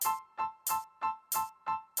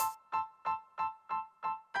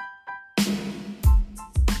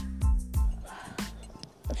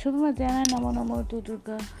शुभ मध्याह्न। नमो नमो तु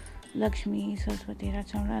दुर्गा लक्ष्मी सरस्वती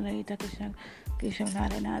रचना ललिता कृष्ण केशव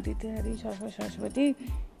नारायण आदित्य हरि सरस्वती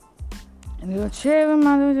शिव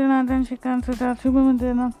माधव जनार्दन श्रीकांत सदा शुभ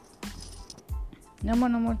मध्याह्न। नमो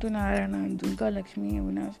नमो तु नारायण दुर्गा लक्ष्मी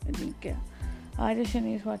अविनाश अजिंक्य आर्य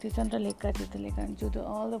शनि स्वाति चंद्र लेखा Chitralekha and to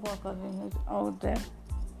all the podcast listeners out there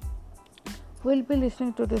who will be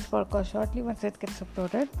listening to this podcast shortly once it gets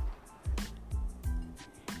uploaded.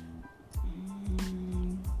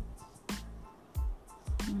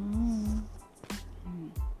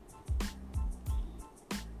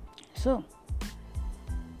 So,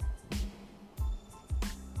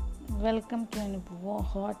 welcome to a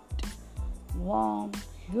hot, warm,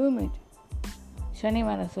 humid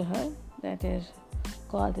Shanivara Suhar, that is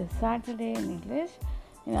called as Saturday in English.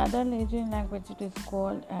 In other Asian language it is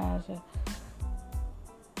called as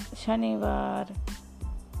Shanivar,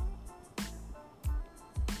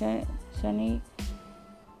 Shani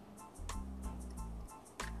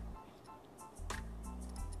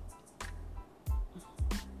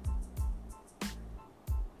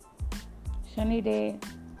day.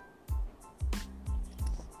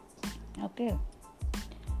 Okay.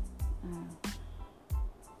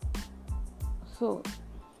 So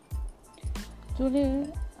today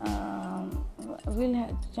we'll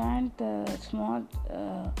chant small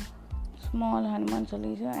Hanuman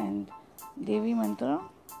Chalisa and Devi Mantra.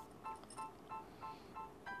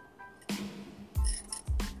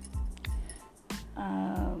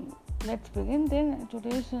 Let's begin. Then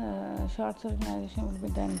today's short narration will be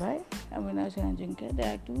done by Avinash and Ajinkya.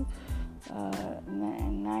 There are two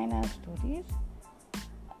 9-hour stories.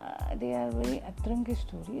 They are very Atrangi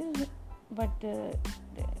stories, but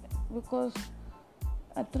because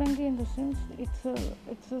Atrangi in the sense it's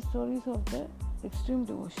the stories of the extreme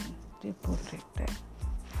devotion they portray there.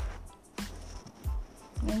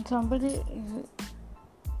 When somebody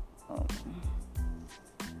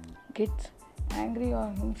gets angry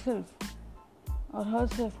on himself or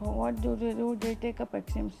herself, what do? They take up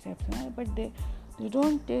extreme steps, but they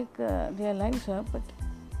don't take their lives up,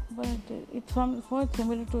 but it's somewhat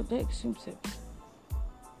similar to the extreme steps.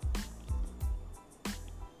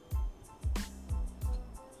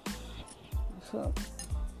 So,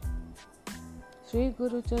 Sri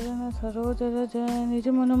Guru Charana Saroja Raja Nij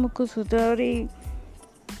Manamukha Sudari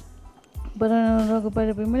Parana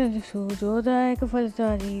Ragupara Bimala Sujoda Eka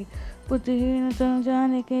Falsari Puttihina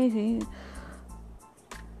Jane Kesi.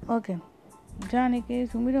 Okay. जाने के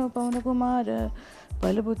सुमिरो पवन कुमार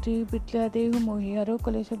बलबुद्धि विद्या देहु मोहि हरो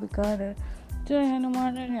कलेश विकार जय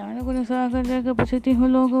हनुमान ज्ञान गुण सागर जय कपीसति हूँ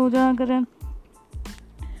लोक उजागर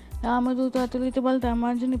रामदूत अतुलित बल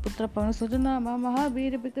रामांजनी पुत्र पवन सुत नामा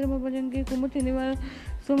महावीर विक्रम बजरंगी कुमति निवार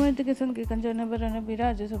सुमित किशन के कंचन बरन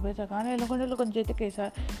विराज सुबह सकाने लखन लखन केसा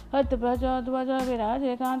हत प्रजा ध्वजा विराज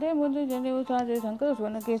कांधे मुद्र जने उसाजे शंकर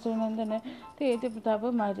स्वर्ण केसर नंदन तेज प्रताप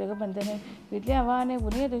माय जग बंदन विद्यावान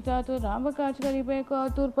पुनीत चातुर राम काज करिबे को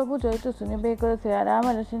आतुर प्रभु जयत सुनिबे को सिया राम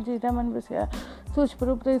लक्ष्मण सीता मन बसिया सूक्ष्म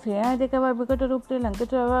रूप से सिया देखा विकट रूप से लंक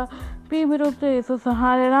चवा भीम रूप से सो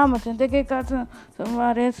सहारे रामचंद्र के काज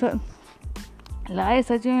संवारे लाए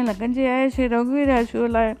सजीव लगन जी आए श्री रघुवीर अश्व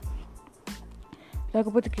लाए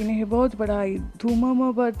रघुपति की बहुत बढ़ाई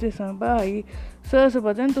धूम बद संभाई सरस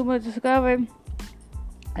बदन तुम जिसकावे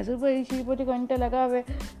असुर श्रीपति कंठ लगावे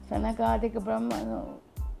सनकादिक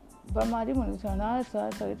ब्रह्मादि मुनि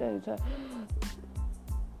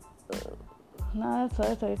नारद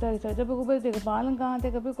सहित जब को देख पालन कहाँ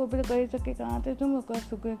थे कभी को कही सके कहाँ थे तुम कर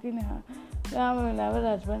सुखे कि नहा राम लावर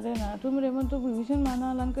राजपन ना तुम रेमन तो विभीषण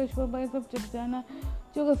माना लंकेश्वर भाई सब चिप जाना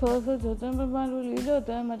जो का सौ जोतन पर लीलो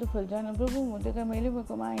होता है मैं तो फल जाना प्रभु मुझे का मेले में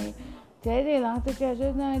कमाई जय जय लाख के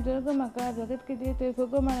अजय नाय जग मका जगत के देते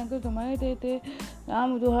सुख मन को तुम्हारे देते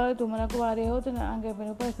राम दुहार तुम्हारा को आ रहे हो तो आगे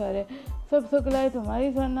मेरे ऊपर सारे सब सुख लाए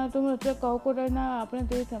तुम्हारी सरना तुम रचक कौ को डरना अपने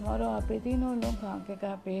देश समारो आपे तीनों लोग खाके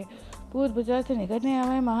कापे पूत बाजार से निकटने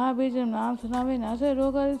आवे महावीर जब नाम सुनावे ना से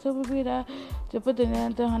रोग सब पीरा जपत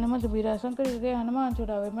निरंतर हनुमत बीरा शंकर हृदय हनुमान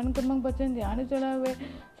छुड़ावे मन क्रमंग बचन ध्यान चढ़ावे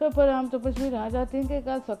सब पर राम तपस्वी राजा तिनके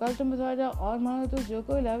काल सकाल तुम राजा और मनो तो जो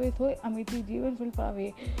कोई लावे सोई अमिति जीवन फल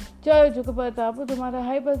पावे चाहे झुक प्रताप तुम्हारा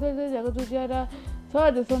हाय प्रसिद्ध जगत उजियारा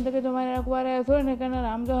साधु संत के तुम्हारे रखवारे सुरने करना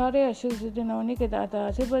राम जोहारे अशुभ सिद्धि नवनी के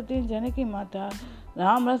दाता शिवपति जनकी माता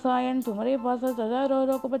राम रसायन तुम्हारे पास सदा रो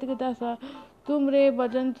रघुपति के दासा तुम रे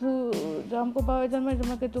भजन राम को पावे जन्म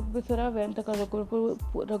जन्म के तुक बिसरा व्यंत कर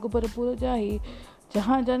रघुपर पुर जाही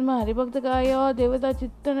जहाँ जन्म हरिभक्त गाय और देवता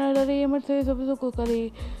चित्तन डरे मत से सब सुख करे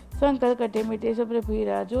संकट कटे मिटे सब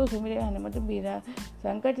पीरा, जो सुमिरे हनुमत बीरा।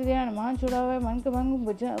 संकट दे हनुमान छुड़ावे, मन के भंग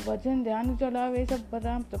भजन ध्यान चलावे। सब पर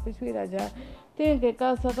राम तपस्वी राजा, तिनके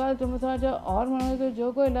का सकाल तुम साजा। और मनो तो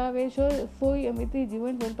जो कोई लावे, सोई अमिति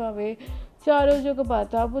जीवन फल पावे। चारों जुग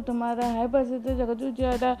प्रताप तुम्हारा है, प्रसिद्ध जगत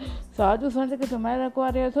उजियारा। साधु संत के तुम्हारा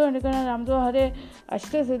रखवारे, सो निकल राम जो हरे।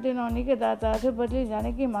 अष्ट सिद्धि नौनी के दाता, से बदली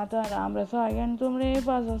जाने की माता। राम रसायन तुमरे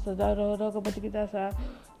पास, सदा रहो रघुपति की दासा।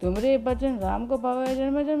 तुमरे बचन राम को पावे,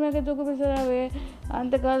 जन्म जन्म के दुख बिसरावे।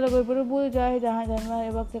 अंत काल रघुपुर भूल जाए, जहाँ जन्म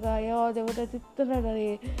है भक्त का। और देवता चित्त न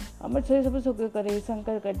डरे, अमृत से सब सुख करे।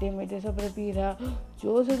 शंकर कटे मिटे सब पीरा,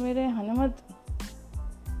 जो से मेरे हनुमत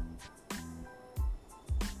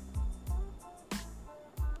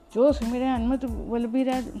जो सुमिरे हनुमत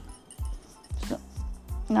बलबीरा।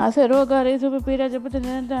 नासे रोग हरे सब पीरा, जपत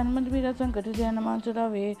निरंतर हनुमत बीरा। संकट से हनुमान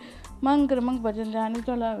छुड़ावे, मन क्रमंग भजन ध्यान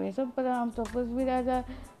चलावे। सब पर राम तपस्वी राजा,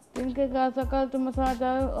 तिनके का सकाल तुम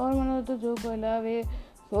साजा। और मनो तो जो कोई लावे,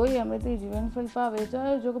 सोई अमृति जीवन फल पावे।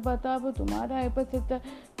 चारों जुग प्रताप तुम्हारा है, प्रसिद्ध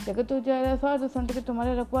जगत उजियारा। साधु संत के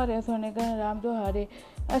तुम्हारे रखवारे, सोने का राम जो हारे।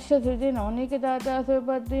 अष्ट सिद्धि नौनी के दाता, से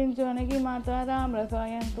बदीन चौने की माता। राम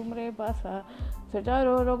रसायन तुमरे पासा, सजा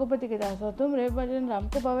रो रघुपति के दासा। तुमरे भजन राम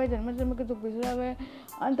को पावे, जन्म जन्म के दुख बिसरावे।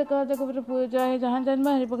 अंत काल रघुपति पूज जाए, जहाँ जन्म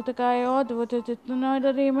हरि भक्त काए। और देवता चित्त न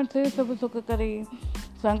डरे, मन से सब सुख करे।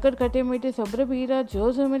 संकट कटे मिटे सब पीरा,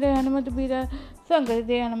 जो सुमिरे हनुमत बीरा। संकट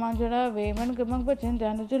दे हनुमान छुड़ावे, मन क्रमंग भजन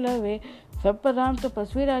ध्यान चलावे। सब पर राम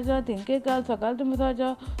तपस्वी राजा, तिनके काल सकाल तुम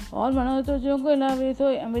साजा। और मनो तो जो कोई लावे,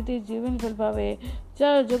 सोई अमृति जीवन फल पावे।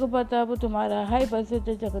 चारों जुग प्रताप तुम्हारा है, प्रसिद्ध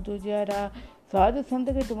जगत उजियारा। साधु संत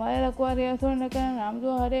के तुम्हारे रखवारे, स्वर्ण करण राम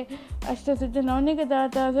जो हरे। अष्ट सिद्ध नौनी के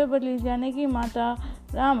दाता, से बदली जाने की माता।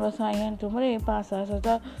 राम रसायन तुमरे पासा,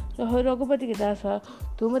 सदा रहो रघुपति के दासा।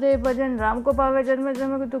 तुमरे भजन राम को पावे, जन्म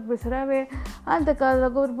जन्म के दुख बिसरावे। अंत काल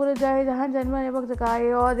रघुपुर जाए, जहाँ जन्म है भक्त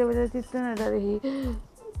काए। और देवता चित्त न डरहि,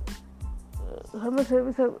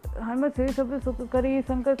 हनुमत से सब सुख करी।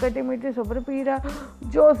 संकट कटे मिटे सब पीरा,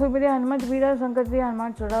 जो सुमिरे हनुमत बीरा। संकट से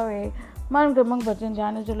हनुमान छुड़ावे, मन क्रमंग भजन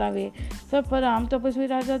ध्यान चलावे। सब पर राम तपस्वी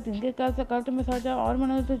राजा, तिनके काल सकाल तुम साजा। और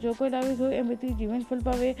मनो तो जो कोई लावे, सोई अमृति जीवन फल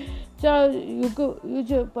पावे। चार युग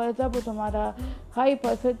प्रताप तुम्हारा हाई,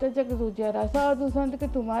 प्रसिद्ध जगत उजियारा। साधु संत के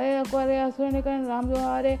तुम्हारे रखवारे, असुर निकरण राम जो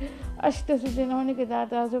हारे। अष्ट सिद्धि नौनी के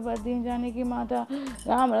दाता, से बदीन जाने की माता।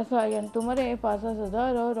 राम रसायन तुम्हारे पासा, सदा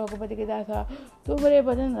रहो रघुपति के दासा। तुमरे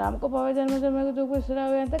भजन राम को पावे, जन्म जन्म के दुख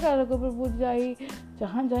बिसरावे। अंत काल रघुपुर पूज जाई,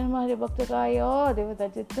 जहाँ जन्म हरि भक्त काए। और देवता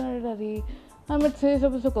चित्त न डरहि, अमृत से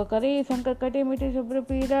सब सुख करे। संकट कटे मिटे सब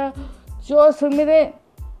पीरा, जो सुमिरे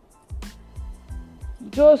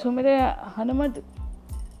हनुमत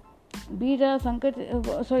बीरा।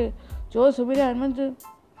 जो सुमिरे हनुमत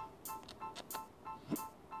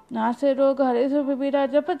नासे रोग हरे सब पीरा।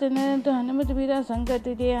 जपत निरंतर हनुमत बीरा। संकट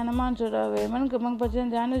दे हनुमान छुड़ावे, मन क्रमंग भजन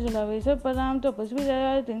ध्यान चलावे। सब पर राम तपस्वी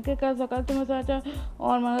राजा, तिनके काल सकाल तुम साजा।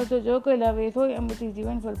 और मनो तो जो कोई लावे, सोई अमृति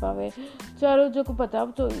जीवन फल पावे। चारों जुग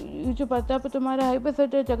प्रताप तुम्हारा है,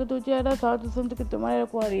 प्रसिद्ध जगत उजियारा। साधु संत के तुम्हारे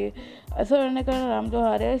रखवारे, असुर करण राम जो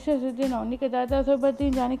हारे। अष्ट सिद्धि नौनी के दाता, सब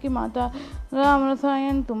बदीन जाने की माता। राम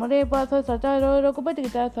रसायन तुम्हारे पास, सचा रहो रघुपति के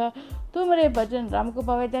दासा। तुमरे भजन राम को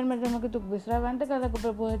पावे, जन्म जन्म के दुख बिसरावे। अंत काल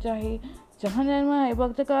रघुपुर जाहि, जहाँ जन्म है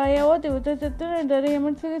भक्त काया। और देवता चित्त न डरे,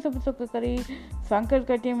 मन से सब सुख करी। संकट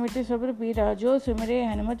कटे मिटे सब पीरा, जो सुमिरे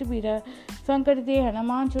हनुमत बीरा। संकट दे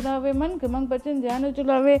हनुमान छुड़ावे, मन क्रमंग भजन ध्यान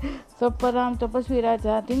चलावे। सब पर राम तपस्वी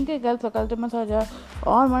राजा, तिनके काल सकाल तुम साजा।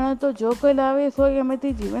 और मनो तो जो कोई लावे, सोई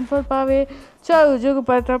अमृति जीवन फल पावे। चारों जुग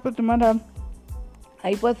प्रताप तुम्हारा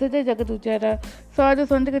आई, प्रसिद्ध जगत उजियारा। साधु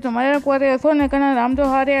संत के तुम्हारे रखवारे, असुर निकरण राम जो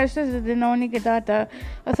हारे। अष्ट सिद्धि नौनी के दाता,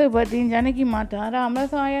 असुर बदीन जाने की माता। राम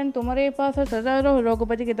रसायन तुम्हारे पास, सदा रहो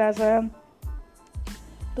रघुपति के दासा।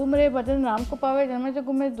 तुमरे भजन राम को पावे, जन्म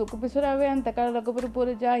जन्म में दुख बिसरावे। अंत काल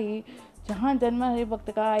रघुपुर जाहि, जहाँ जन्म हरि भक्त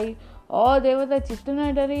काई। और देवता चित्त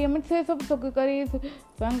न डरे, अमृत से सब सुख करी।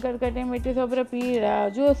 संकट कटे मिटे सब पीरा,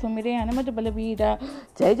 जो सुमिरे हनुमत बलबीरा।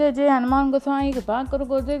 जय जय जय हनुमान गोसाई, कृपा करो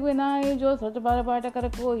गोदेव विनाई। जो सच बार पाठ कर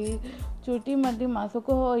कोई, चूटी मध्य मासुक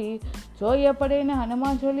होई। जो ये पढ़े न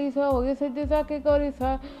हनुमान चालीसा, होय सिद्धि साके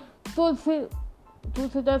गौरीसा।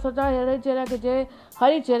 तुलसीदास सदा हरि चेरा के जय,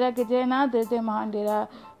 हरि चेरा के जय। ना देते महान डेरा,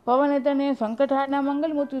 पवन तने संकट हारना।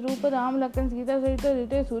 मंगल मूर्ति रूप, राम लखन सीता सहित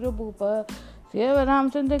हृदय सूर्य भूप। श्री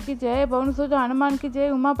रामचंद्र की जय, पवन सुत हनुमान की जय।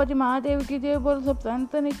 उमापति महादेव की जय, बोल सब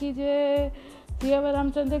संतन की जय। श्री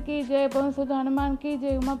रामचंद्र की जय, पवन सुत हनुमान की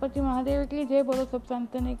जय। उमापति महादेव की जय, बोलो सब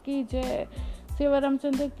संतन की जय। श्री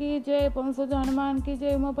रामचंद्र की जय, पवन सुत हनुमान की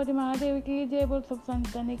जय। उमापति महादेव की जय, बोलो सब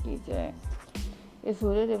संतन की जय। ये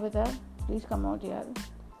सूर्य देवता प्लीज कम आउट यार,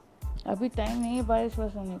 अभी टाइम नहीं है बारिश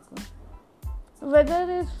बरस होने को। Weather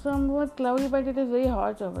is somewhat cloudy, but it is very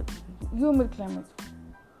hot over humid climate.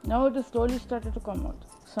 Now it is slowly started to come out.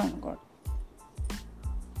 Sun God.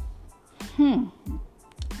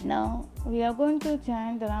 Now we are going to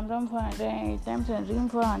chant the Ram Ram 408 times and Reem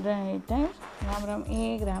 408 times. Ram Ram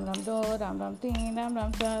 1, Ram Ram 2, Ram Ram 3, Ram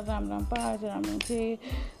Ram 4, Ram Ram 5, Ram Ram 6,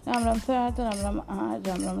 Ram Ram 7, Ram Ram 8,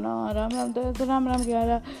 Ram Ram 9, Ram Ram 10, Ram Ram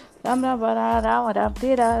 11, Ram Ram 12, Ram Ram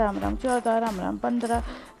 13, Ram Ram 14, Ram Ram 15,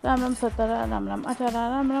 Ram Ram 17, Ram Ram 18,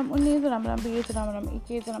 Ram Ram 19, Ram Ram 20, Ram Ram 21, Ram Ram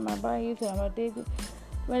 22, Ram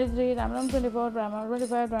Ram 23, Ram Ram 24, Ram Ram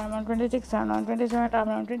 25, Ram Ram 26, Ram Ram 27, Ram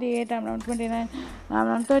Ram 28, Ram Ram 29, Ram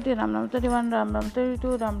Ram 30, Ram Ram 31, Ram Ram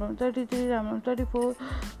 32, Ram Ram 33, Ram Ram 34,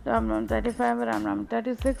 Ram Ram 35, Ram Ram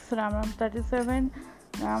 36, Ram Ram 37,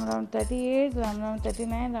 Ram Ram 38, Ram Ram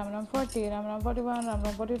 39, Ram Ram 40, Ram Ram 41, Ram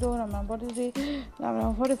Ram 42, Ram Ram 43, Ram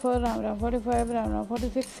Ram 44, Ram Ram 45, Ram Ram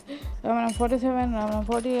 46, Ram Ram 47, Ram Ram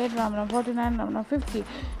 48, Ram Ram 49, Ram Ram 50,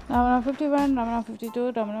 Ram Ram 51, Ram Ram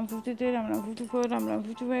 52, Ram Ram 53, Ram Ram 54, Ram Ram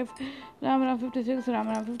 55, Ram Ram 56, Ram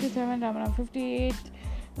Ram 57, Ram Ram 58,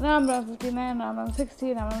 Ram Ram 59, Ram Ram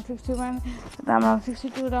 60, Ram Ram 61, Ram Ram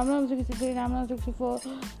 62, Ram Ram 63, Ram Ram 64,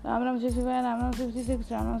 Ram Ram 65, Ram Ram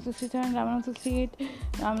 66, Ram Ram 67, Ram Ram 68,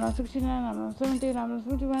 Ram Ram 69, Ram Ram 70, Ram Ram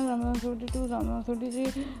 71, Ram Ram 72, Ram Ram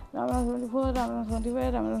 73, Ram Ram 74, Ram Ram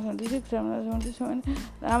 75, Ram Ram 76, Ram Ram 77,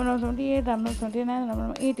 Ram Ram 78, Ram Ram 79, Ram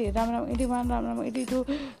Ram 80, Ram Ram 81, Ram Ram 82,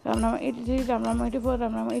 Ram Ram 83, Ram Ram 84,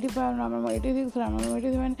 Ram Ram 85, Ram Ram 86, Ram Ram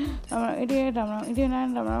 87, Ram Ram 88, Ram Ram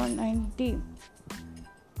 89, Ram Ram 90.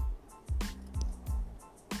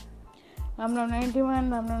 Ram Ram 91,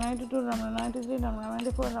 Ram Ram 92, Ram Ram 93, Ram Ram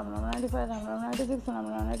 94, Ram Ram 95, Ram Ram 96, Ram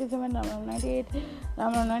Ram 97, Ram Ram 98,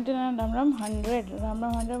 Ram Ram 99, Ram Ram 100, Ram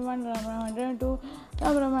Ram 101, Ram Ram 102,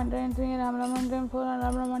 Ram Ram 103, Ram Ram 104,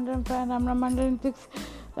 Ram Ram 105, Ram Ram 106,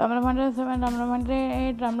 Ram Ram 107, Ram Ram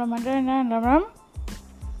 108, Ram Ram 109, Ram Ram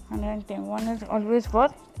 110. One is always for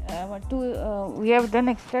two. We have done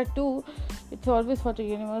extra 2. It's always for the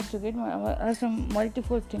universe to get some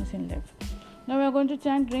multiple things in life. Now we are going to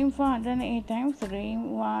chant Reem 408 times.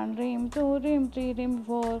 Reem 1, Reem 2, Reem 3, Reem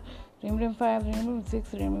 4, Reem 5, Reem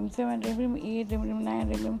 6, Reem 7, Reem 8, Reem 9,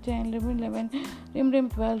 Reem 10, Reem 11, Reem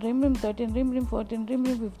 12, Reem 13, Reem 14, Reem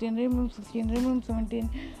 15, Reem 16, Reem 17,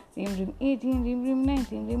 Reem 18, Reem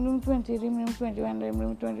 19, Reem 20, Reem 21,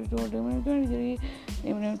 Reem 22, Reem 23,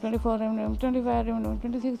 Reem 24, Reem 25, Reem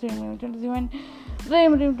 26, Reem 27,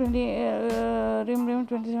 Reem 20, Reem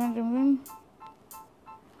 27,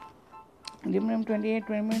 Reem 28,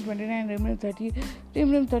 Reem 29, Reem 30,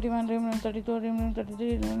 Reem 31, Reem 32, Reem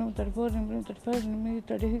 33, Reem 34, Reem 35, Reem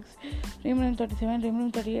 36, Reem 37, Reem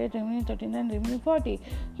 38, Reem 39, Reem 40,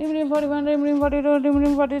 Reem 41, Reem 42,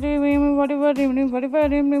 Reem 43, Reem 44, Reem 45,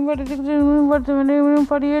 Reem 46, Reem 47, Reem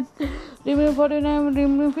 48, Reem 49,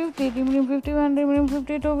 Reem 50, Reem 51, Reem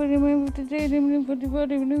 52, Reem 53, Reem 54,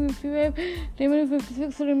 Reem 55, Reem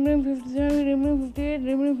 56, Reem 57, Reem 58,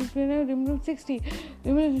 Reem 59, Reem 60,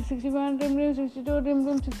 Reem 61, Reem 62, Reem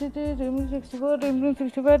 63, Reem 64, Reem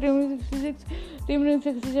 65, Reem 66, Reem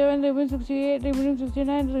 67, Reem 68, Reem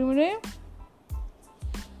 69, Reem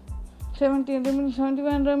 70, Reem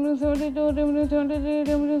 71, Reem 72, Reem 73,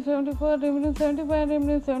 Reem 74, Reem 75,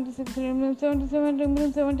 Reem 76, Reem 77, Reem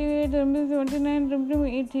 78, Reem 79, Reem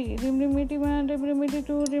 80, Reem 81, Reem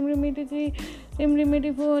 82, Reem 83, Reem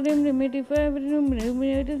 84, Reem 85, Reem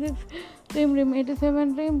 86, Reem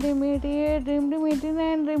 87, Reem 88, Reem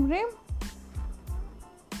 89, Reem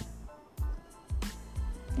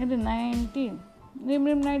 90, Reem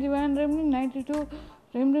 91, Reem 92,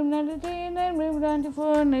 Reem 93, Reem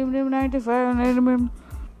 94, Reem 95, Reem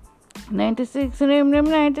 96, Reem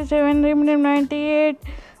 97, Reem 98,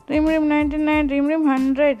 Reem 99, Reem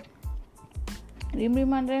 100, Reem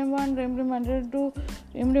 101, Reem 102,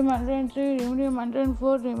 Reem 103, Reem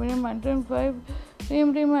 104, Reem 105,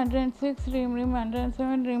 Reem 106, Reem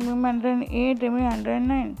 107, Reem 108, Reem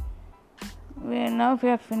 109. Now we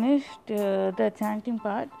have finished the chanting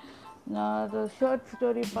part. Now the short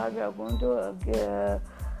story part we are going to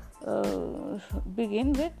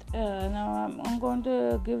begin with. Now I'm going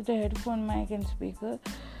to give the headphone mic and speaker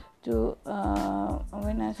to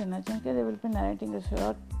Avinash and Achankya. They will be narrating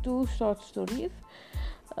two short stories.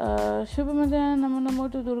 Shubhamadhyana Namo Namo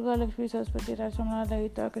to Durga Lakshmi Saraswati Rasamala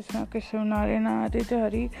Lahita Krishna Krishna Narayana Aditya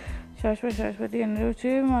Hari Shashwat Saraswati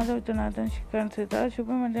Aniruchi Madhav Janatan Shikant Sita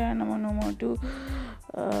Shubhamadhyana Namo Namo to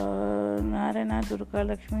Narayana Durga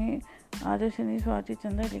Lakshmi Adashini Swati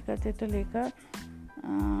Chandra Leka Teta Leka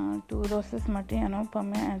to Roses Mati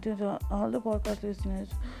Anupame and to all the podcast listeners.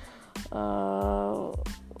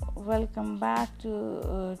 Welcome back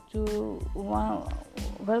to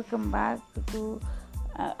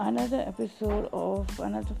another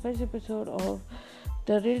fresh episode of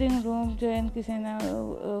the Reading Room, J.N.K. Sinha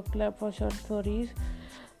Club for Short Stories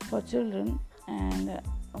for Children, and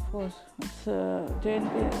of course it's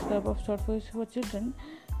J.N.K. Club of Short Stories for Children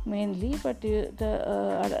mainly, but the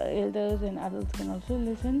elders and adults can also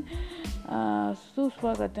listen.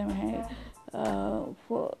 सुस्वागतम है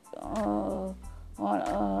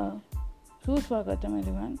सुस्वागतम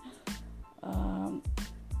everyone.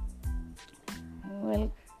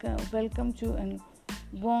 Welcome to a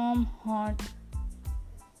warm, hot,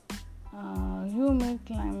 humid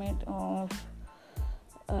climate of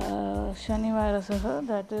Shanivarasah,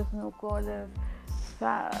 that is called as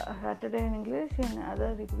Saturday in English. In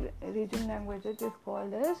other regional languages it is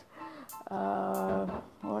called as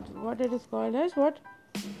what it is called as what?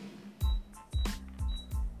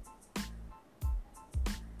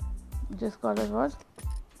 Just called as what?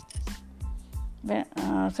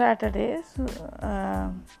 Saturdays.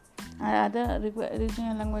 Other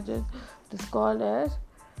regional languages it is called as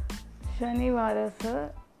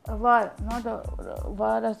Shanivarasah. Var, not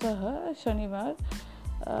Varasah, Shanivar.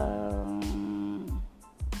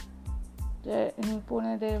 In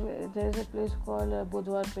Pune there is a place called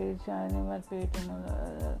Budhwar Pet, Shanivar Pet,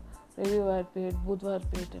 Ravivar Pet, Budhwar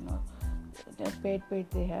Pet, that pet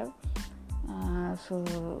they have. So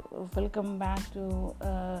welcome back to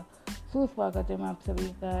सुस्वागत है आप सभी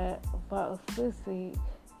का फिर से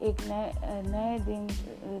एक नए दिन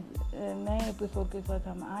नए एपिसोड के साथ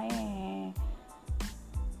हम आए हैं.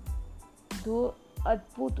 दो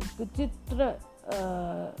अद्भुत विचित्र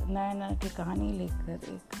नया की कहानी लेकर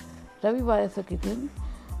एक रविवार से के दिन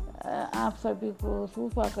आप सभी को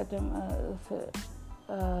सुस्वागतम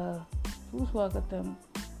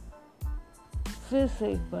फिर से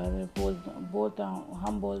एक बार बोलता हूँ.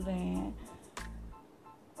 हम बोल रहे हैं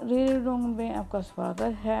रीडिंग रूम में आपका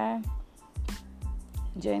स्वागत है.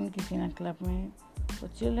 J.N.K. Sinha क्लब में for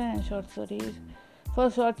children and short stories, for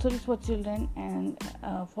short stories for children and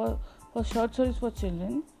for short stories for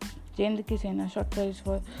children, J.N.K. Sinha short stories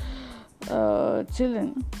for children.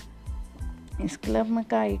 इस क्लब में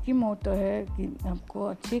का एक ही मोटो है कि आपको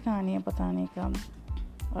अच्छी कहानियाँ बताने का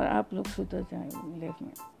और आप लोग सुधर जाएं लाइफ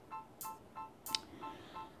में.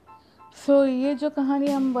 ये जो कहानी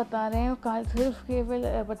हम बता रहे हैं सिर्फ केवल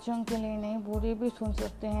बच्चों के लिए नहीं, बूढ़े भी सुन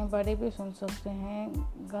सकते हैं, बड़े भी सुन सकते हैं.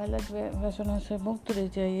 गलत व्यसनों से मुक्त रह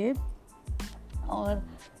जाइए. और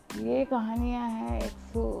ये कहानियाँ हैं एक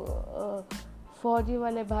फौजी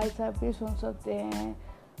वाले भाई साहब भी सुन सकते हैं.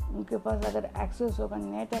 उनके पास अगर एक्सेस होगा,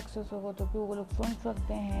 नेट एक्सेस होगा तो फिर वो लोग सुन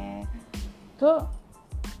सकते हैं. तो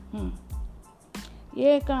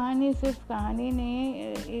ये कहानी सिर्फ कहानी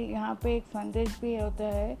नहीं, यहाँ पे एक संदेश भी होता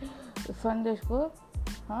है. उस संदेश को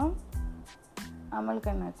हम अमल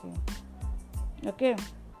करना चाहिए. ओके.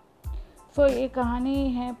 ये कहानी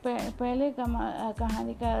है पहले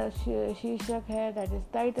कहानी का शीर्षक है, दैट इज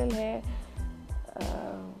टाइटल है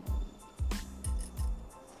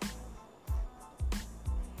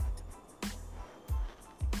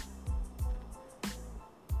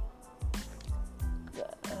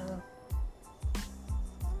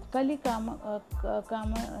कली काम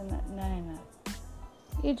नायनार.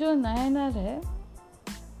 ये जो नायनार है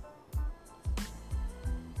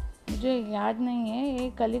मुझे याद नहीं है, ये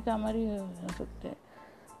कली कामर ही हो सकते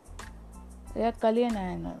हैं या कली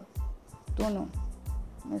नायनार, दोनों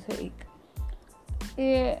में से एक.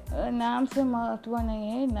 ये नाम से महत्व नहीं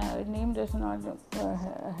है, नेम डज नॉट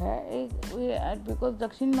है. बिकॉज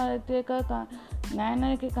दक्षिण भारतीय का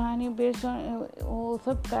नायनार की कहानी बेस्ड ऑन वो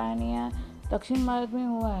सब कहानियाँ दक्षिण भारत में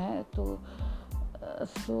हुआ है. तो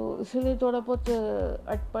इसलिए थोड़ा बहुत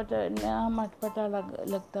अटपटा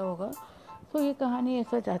लगता होगा. ये कहानी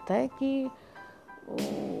ऐसा चाहता है कि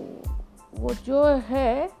वो जो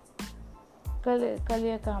है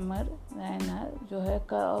कलिया कामर नायनार जो है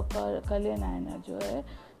कलिया नायनार जो है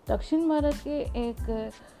दक्षिण भारत के एक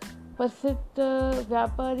प्रसिद्ध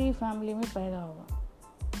व्यापारी फैमिली में पैदा हुआ.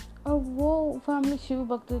 और वो फैमिली शिव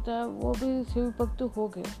भक्त था, वो भी शिव भक्त हो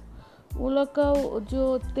गया. वो लोग का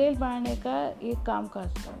जो तेल बनाने का ये काम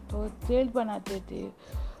काज था, तो तेल बनाते थे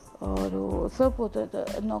और वो सब होता था.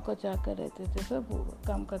 नौकर चाकर रहते थे, सब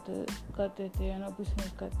काम करते थे,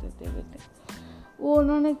 बिजनेस करते थे. वो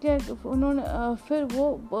उन्होंने फिर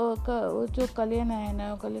वो जो कलिया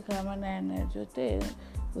नायनार कलिया कामर नायनार जो थे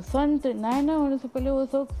वो संत नायनार होने से पहले वो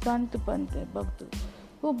सब संत बनते भक्त.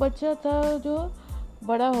 वो बच्चा था जो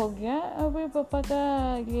बड़ा हो गया. अभी पापा का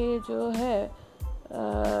ये जो है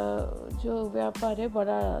जो व्यापार है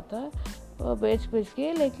बड़ा रहा था वो बेच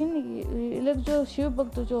के. लेकिन ये लोग जो शिव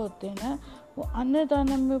भक्त जो होते हैं ना, वो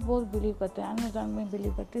अन्नदान में बहुत बिलीव करते हैं, अन्नदान में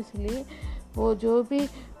बिलीव करते हैं. इसलिए वो जो भी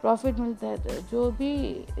प्रॉफिट मिलता है, तो जो भी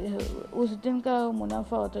उस दिन का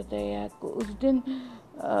मुनाफा होता था, या उस दिन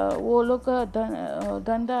वो लोग का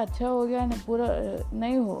धंधा अच्छा हो गया ना, पूरा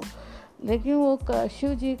नहीं हो, लेकिन वो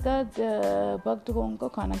शिव जी का भक्त को उनको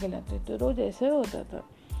खाना खिलाते थे। रोज ऐसे होता था।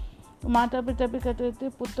 माता पिता भी करते थे,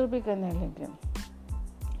 पुत्र भी करने लगे।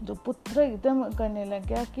 तो पुत्र एकदम करने लग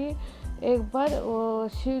गया कि एक बार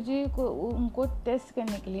शिव जी को उनको टेस्ट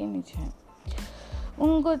करने के लिए नीचे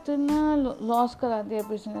उनको इतना लॉस करा दिया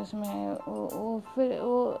बिजनेस में। वो फिर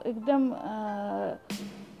वो एकदम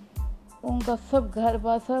उनका सब घर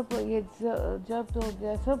बार सब ये जब्त हो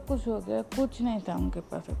गया, सब कुछ हो गया, कुछ नहीं था उनके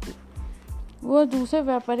पास अभी। वो दूसरे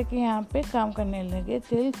व्यापारी के यहाँ पे काम करने लगे,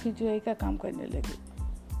 तेल खिंचवाई का काम करने लगे।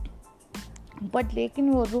 बट लेकिन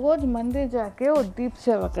वो रोज मंदिर जाके वो दीप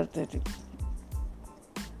सेवा करते थे।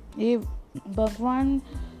 ये भगवान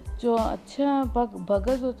जो अच्छा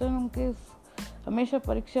भगत होते हैं, उनके हमेशा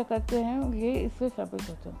परीक्षा करते हैं, ये इससे साबित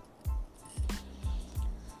होता है।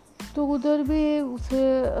 तो उधर भी उसे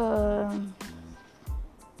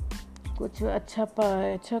कुछ अच्छा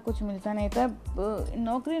कुछ मिलता नहीं था।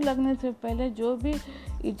 नौकरी लगने से पहले जो भी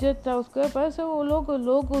इज्जत था उसके पास, वो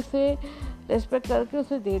लोग उसे रेस्पेक्ट करके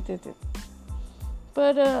उसे देते थे।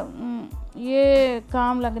 पर ये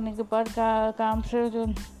काम लगने के बाद काम से जो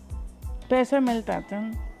पैसा मिलता था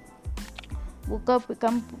वो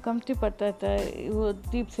कमती पड़ता था, वो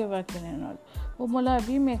दीप सेवा के लिए। वो बोला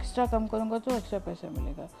अभी मैं एक्स्ट्रा काम करूँगा तो एक्स्ट्रा पैसा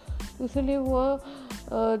मिलेगा। तो इसलिए वो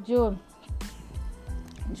जो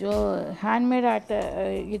हैंडमेड आटा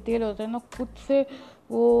ये तेल होता है ना, खुद से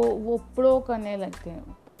वो प्रो करने लगते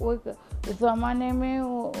हैं। वो उस ज़माने में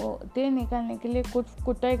वो तेल निकालने के लिए कुछ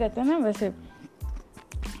कुटाई करते हैं ना, वैसे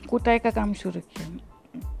कुटाई का काम शुरू किया।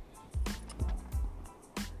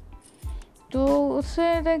 तो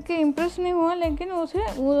उससे देख के इम्प्रेस नहीं हुआ, लेकिन उसे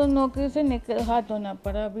वो नौकरी से हाथ धोना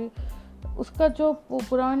पड़ा। अभी उसका जो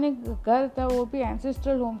पुराने घर था, वो भी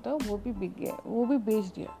एंसेस्ट्रल होम था, वो भी बिक गया, वो भी बेच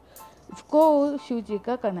दिया। इसको शिव जी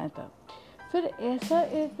का करना था। फिर ऐसा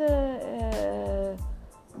एक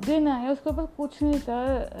दिन आया, उसके पास कुछ नहीं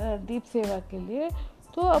था दीप सेवा के लिए।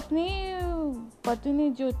 तो अपनी पत्नी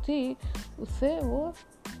जो थी उससे वो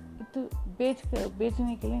तो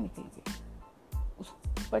बेचने के लिए निकल गई।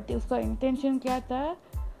 बट उसका इंटेंशन क्या था,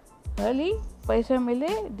 खाली पैसा मिले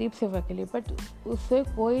दीप सेवा के लिए। बट उससे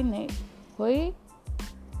कोई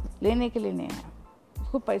लेने के लिए नहीं आया,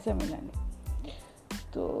 उसको पैसा मिला नहीं।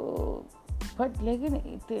 तो बट लेकिन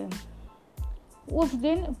उस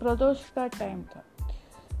दिन प्रदोष का टाइम था।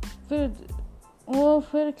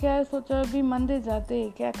 फिर क्या सोचा, अभी मंदिर जाते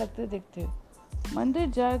क्या करते देखते। मंदिर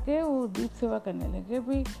जाके वो दीप सेवा करने लगे।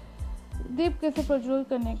 अभी दीप कैसे प्रज्वलित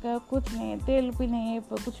करने का कुछ नहीं है, तेल भी नहीं है,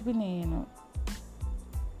 कुछ भी नहीं है ना।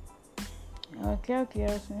 और क्या किया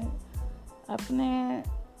उसने अपने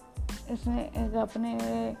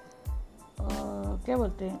क्या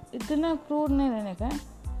बोलते हैं, इतना क्रूर नहीं रहने का।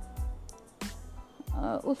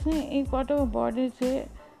 उसने एक पार्ट ऑफ बॉडी से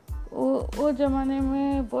वो ज़माने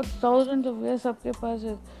में बहुत थाउजेंड ऑफ ईयर सबके पास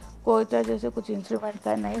कोयता जैसे कुछ इंस्ट्रूमेंट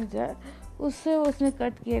था नहीं था, उससे उसने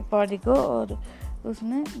कट किया एक बॉडी को, और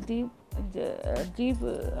उसने दीप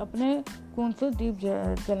अपने खून से दीप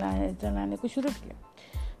जलाने को शुरू किया।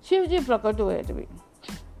 शिव जी प्रकट हुए। तभी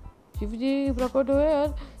शिव जी प्रकट हुए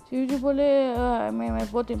और शिव जी बोले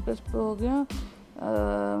मैं बहुत इम्प्रेस हो गया,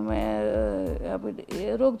 मैं अभी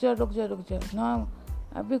रुक जा ना,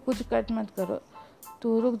 अभी कुछ कट मत करो,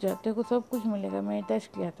 तो रुक जा, तेरे को सब कुछ मिलेगा, मैंने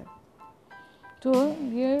टेस्ट किया था। तो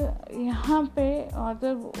ये यहाँ पे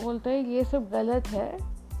ऑथर बोलता है ये सब गलत है,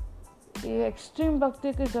 ये एक्सट्रीम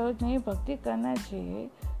भक्ति की ज़रूरत नहीं, भक्ति करना चाहिए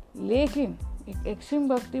लेकिन एक्सट्रीम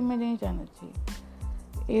भक्ति में नहीं जाना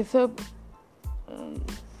चाहिए। ये सब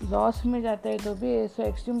लॉस में जाता है तो भी ऐसा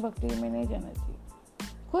एक्सट्रीम भक्ति में नहीं जाना चाहिए।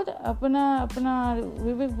 खुद अपना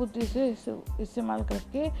विवेक बुद्धि से इस्तेमाल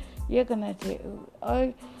करके ये करना चाहिए।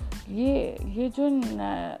 और ये जो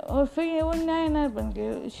और फिर वो न्याय बन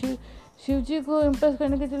गए। शिव जी को इम्प्रेस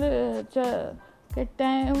करने के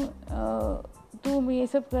टाइम तुम ये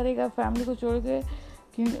सब करेगा, फैमिली को छोड़ के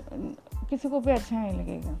किसी को भी अच्छा नहीं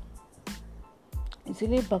लगेगा।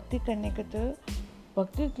 इसलिए भक्ति करने के तो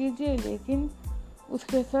भक्ति कीजिए, लेकिन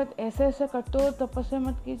उसके साथ ऐसा कठोर तपस्या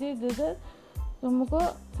मत कीजिए जिससे तुमको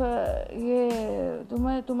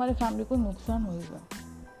तुम्हारे फैमिली को नुकसान होगा।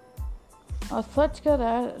 और सच का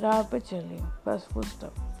राह पे चलिए, बस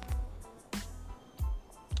पुस्तक।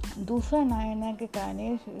 दूसरा नायना के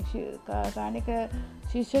कहानी का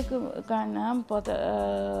शीर्षक का नाम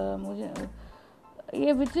मुझे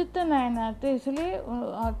ये विचित्र नायना थे, इसलिए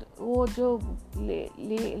वो जो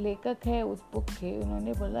लेखक है उस बुक के,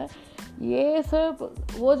 उन्होंने बोला ये सब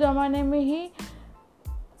वो ज़माने में ही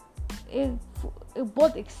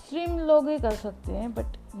बहुत एक्सट्रीम लोग ही कर सकते हैं,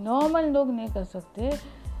 बट नॉर्मल लोग नहीं कर सकते।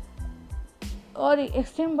 और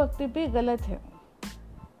एक्सट्रीम भक्ति भी गलत है।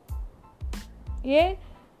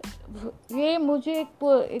 ये मुझे एक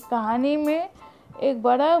कहानी में एक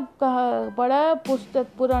बड़ा पुस्तक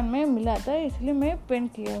पुराण में मिला था, इसलिए मैं पेन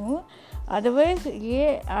किया हूँ। अदरवाइज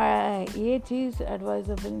ये चीज़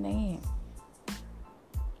एडवाइजेबल नहीं है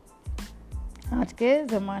आज के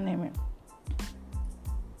ज़माने में।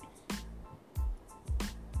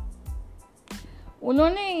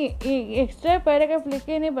 उन्होंने एक्स्ट्रा पैराग्राफ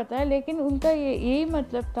लिखे नहीं बताया, लेकिन उनका यही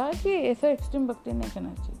मतलब था कि ऐसा एक्सट्रीम भक्ति नहीं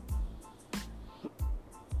करना चाहिए।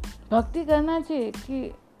 भक्ति करना चाहिए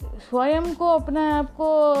कि स्वयं को, अपने आप को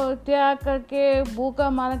त्याग करके, भूखा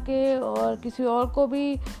मार के और किसी और को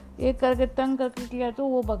भी एक करके तंग करके किया तो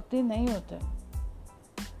वो भक्ति नहीं होता है।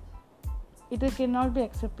 It can not be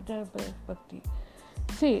accepted by भक्ति।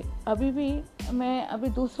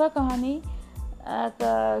 मैं दूसरा कहानी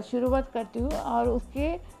का शुरुआत करती हूँ और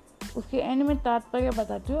उसके एंड में तात्पर्य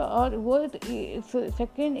बताती हूँ, और वो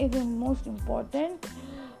second is the most important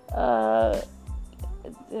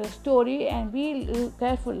story, and be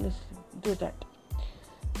careful to that.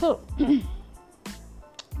 So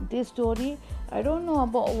this story, I don't know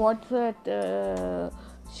about what's that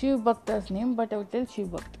Shiv Bhakta's name, but I will tell Shiv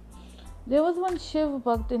Bhakta. There was one Shiv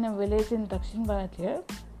Bhakta in a village in Dakshin Bharat here,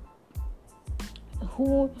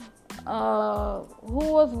 who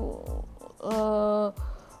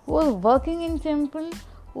was working in temple,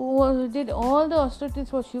 who did all the austerities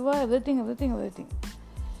for Shiva, everything.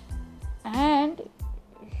 And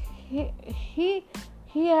he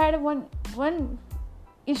had one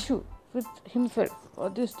issue with himself, or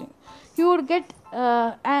this thing. He would get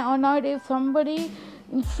annoyed if somebody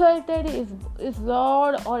insulted his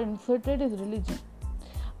Lord or insulted his religion.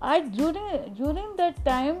 During that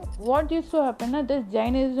time, what used to happen? There's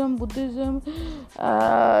Jainism, Buddhism,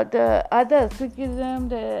 the other Sikhism,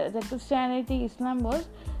 the Christianity, Islam was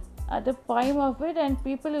at the prime of it, and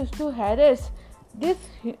people used to harass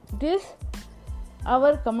this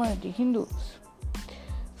our community, Hindus.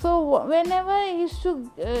 So whenever he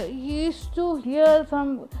used to hear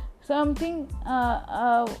something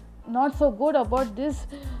not so good about this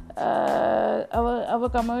our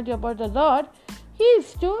community, about the Lord, he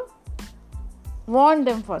used to warn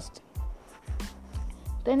them first.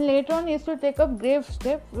 Then later on he used to take up grave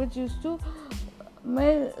step, which used to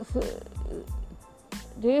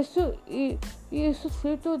he used to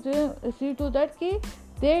see to that कि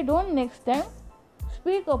they don't next time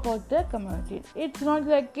speak about the community. It's not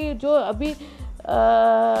like कि जो अभी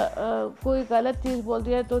कोई गलत चीज़ बोल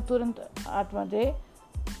दिया तो तुरंत आत्मा दे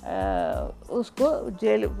उसको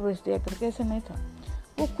जेल भेज दिया करके, ऐसा नहीं था।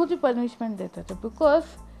 वो खुद ही पनिशमेंट देता था, because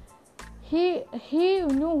he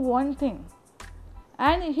knew one thing,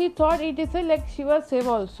 and he thought it is like Shiva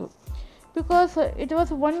Seva also, because it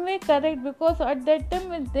was one way correct, because at that time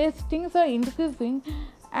when these things are increasing,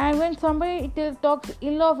 and when somebody talks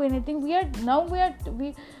ill of anything,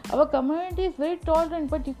 our community is very tolerant,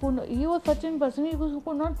 but he was such a person who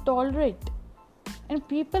could not tolerate, and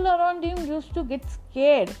people around him used to get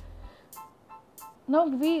scared. Now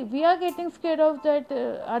we are getting scared of that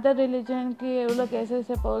other religion कि वो लोग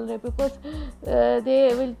ऐसे बोल रहे, because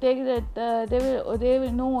they will take that they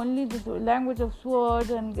will know only this language of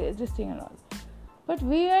swords and this thing and all, but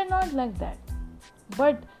we are not like that.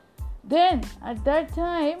 But then at that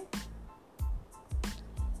time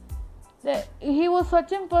he was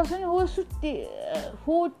such a person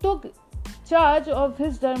who took charge of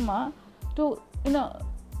his dharma to,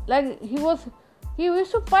 like he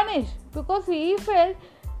used to punish, because he felt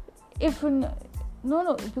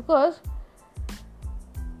because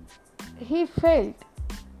he felt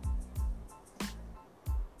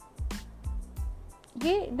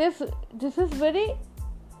this is very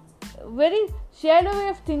very shallow way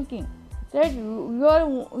of thinking, that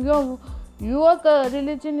your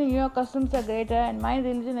religion and your customs are greater and my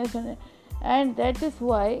religion is, and that is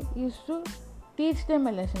why he used to teach them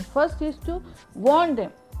a lesson. First he used to warn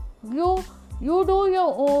them, you follow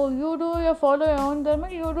your own dharma,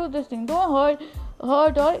 you do this thing, don't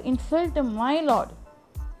hurt or insult my Lord.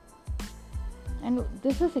 And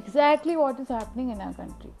this is exactly what is happening in our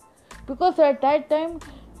country, because at that time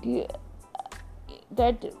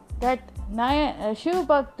that Shiv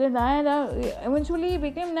Bhakta Nayana, eventually he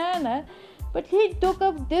became Nayana, but he took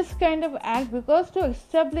up this kind of act because to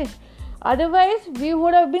establish, otherwise we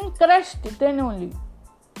would have been crushed then only.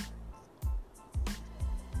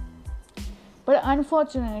 But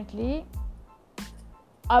unfortunately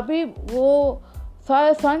अभी वो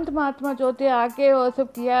सारे संत महात्मा जो थे आके वो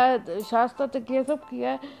सब किया, शास्त्र तो किया, सब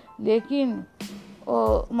किया, लेकिन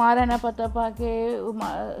महाराणा प्रताप आके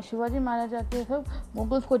शिवाजी महाराज आके सब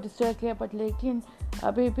मुगल्स को डिस्ट्रॉय किया, बट लेकिन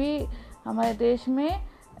अभी भी हमारे देश में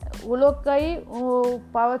वो लोग का ही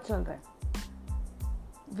पावर चल रहा है.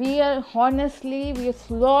 We are honestly, we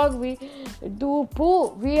slog, we do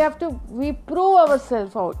prove, we prove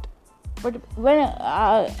ourselves out. But when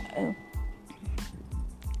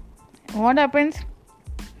what happens?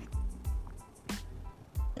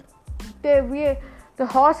 The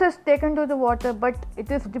horse is taken to the water, but it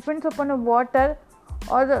is depends upon the water,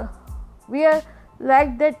 or we are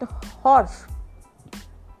like that horse.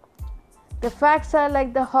 The facts are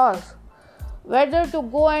like the horse. Whether to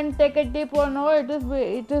go and take a dip or not,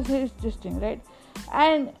 it is interesting, right?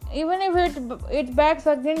 And even if it backs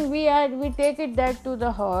again, we take it back to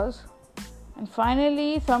the horse, and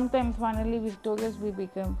sometimes victorious we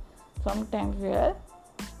become. Sometimes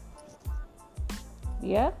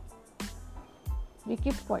we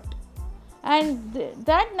keep quiet. And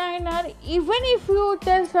that 9 hour, even if you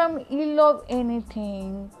tell some ill of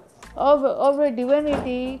anything, of a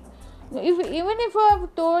divinity, even if you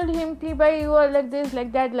have told him, T-Bhai, you are like this,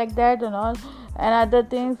 like that, and all, and other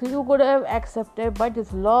things, you could have accepted, but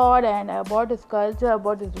his Lord and about his culture,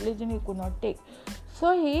 about his religion, he could not take.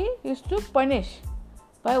 So he used to punish,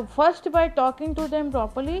 by talking to them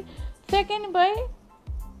properly, second by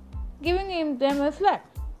giving them a slack,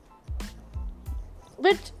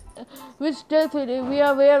 which tells you we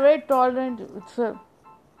are very tolerant,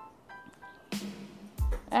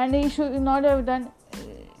 and he should not have done.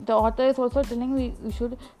 The author is also telling we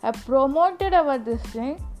should have promoted our this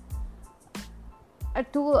thing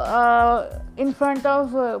to in front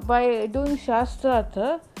of by doing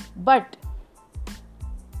Shastra, but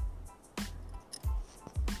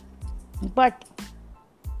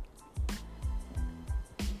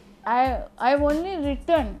I've only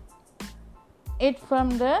written it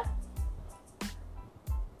from the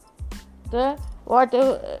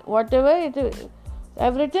whatever it.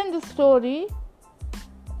 I've written the story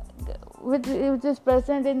which is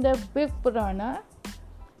present in the big Purana,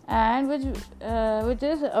 and which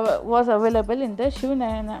was available in the Shiv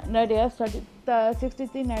Nadia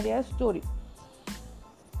 63 Nadia story.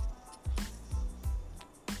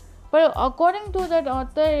 But according to that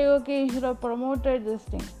author, okay, he should have promoted this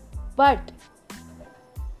thing. But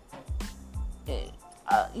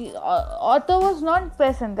author was not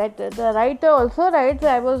present. That the writer also writes.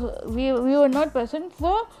 We were not present.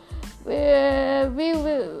 So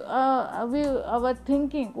our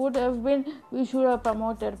thinking would have been we should have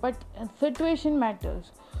promoted. But situation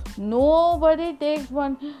matters. Nobody takes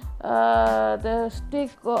the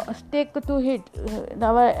stick to hit.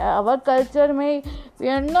 Our culture may we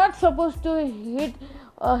are not supposed to hit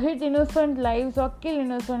innocent lives or kill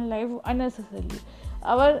innocent lives unnecessarily.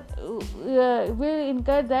 Our will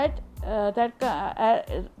incur that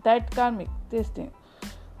karmic this thing.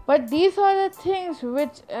 But these are the things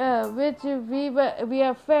which we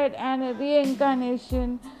are fed, and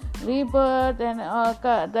reincarnation, rebirth, and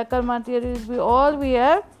the karma theories we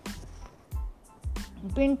have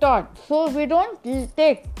been taught. So we don't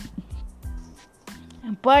take.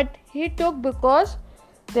 But he took because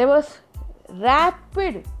there was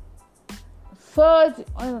rapid surge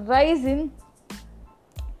or rise in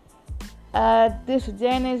this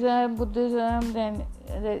Jainism, Buddhism, then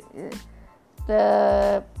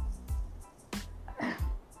the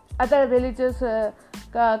other religions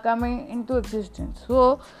coming into existence.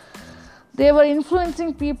 So they were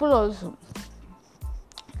influencing people also.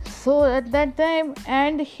 So at that time,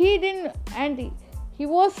 and he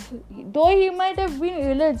was, though he might have been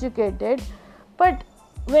ill-educated, but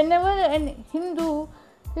whenever a Hindu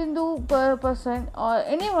person or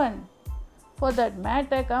anyone for that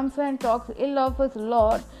matter comes and talks ill of his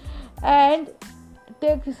Lord and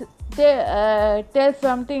tells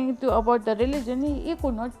something about the religion, he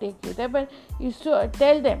could not take it. But he used to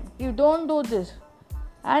tell them, you don't do this.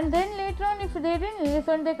 And then later on, if they didn't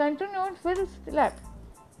listen, they continued with slap.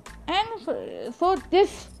 And so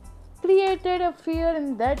this created a fear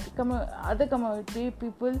in that other community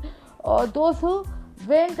people, or those who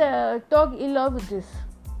went talk ill of this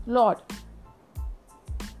Lord.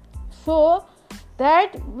 So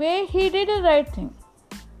that way he did the right thing.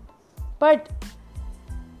 But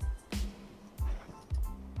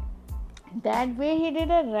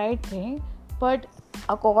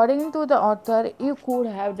according to the author, he could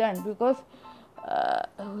have done, because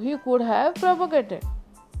he could have propagated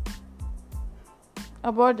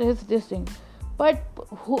about this thing. But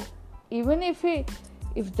even if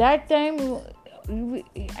that time,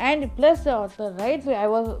 and plus the author, right?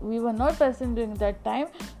 So we were not present during that time.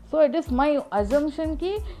 So it is my assumption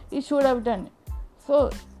that he should have done. So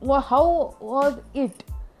how was it?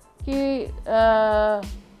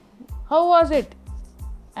 How was it?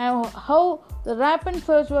 And how the rapid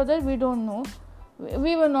search was that we don't know.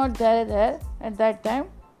 We were not there at that time.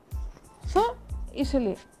 So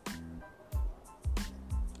easily.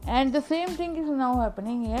 And the same thing is now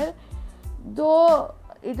happening here. Though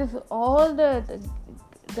it is all that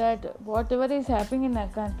whatever is happening in our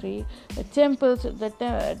country, the temples,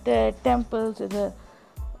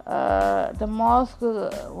 the mosque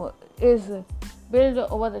is built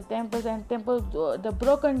over the temples, and the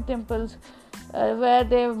broken temples where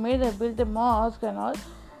they have built a mosque and all.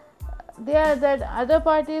 That other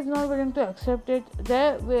party is not willing to accept it.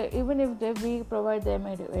 Even if we provide them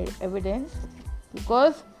evidence,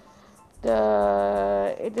 because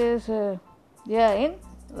it is they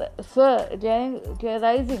are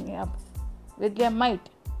rising up with their might,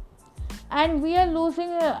 and we are losing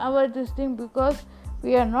our this thing because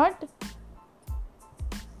we are not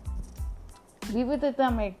विविधता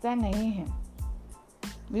में एकता नहीं है.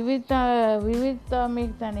 विविधता में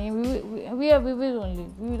एकता नहीं. We are vivid only.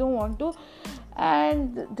 We don't want to.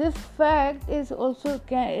 And this fact is also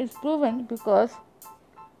is proven because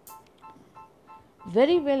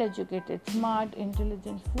very well educated, smart,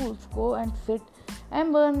 intelligent fools go and sit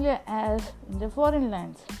and burn their ass in the foreign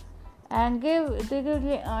lands, and they give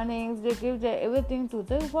their earnings, they give their everything to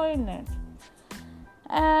the foreign lands,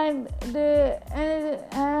 and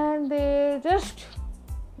they just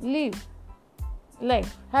live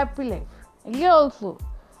life, happy life. ये also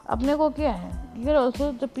अपने को क्या है? Here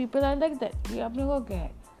also the people are like that. ये अपने को क्या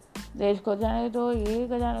है? देश को जाने दो, ये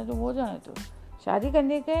को जाने दो, वो जाने दो. शादी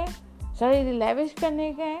करने के है, शादी लैविश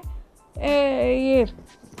करने के है, ये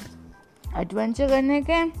एडवेंचर करने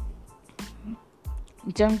के,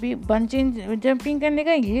 जंपिंग करने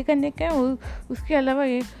का, ये करने का. उसके अलावा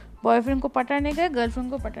ये बॉयफ्रेंड को पटाने का,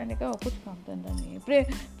 गर्लफ्रेंड को पटाने का और कुछ काम धंधा नहीं है.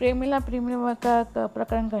 प्रेमिला का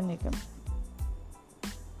प्रकरण करने का.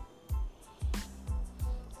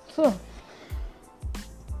 So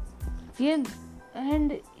ये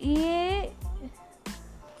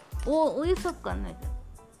सब करने का.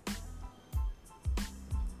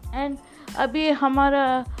 एंड अभी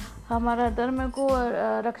हमारा धर्म को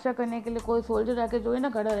रक्षा करने के लिए कोई सोल्जर आके जो है ना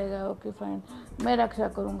खड़ा रहेगा, ओके फाइन, मैं रक्षा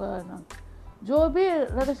करूँगा ना. जो भी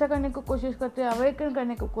रक्षा करने की कोशिश करते हैं, अवेकन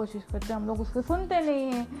करने की कोशिश करते हैं, हम लोग उसको सुनते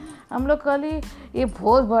नहीं हैं. हम लोग खाली ये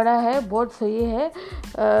बहुत बड़ा है, बहुत सही है,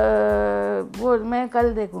 वो मैं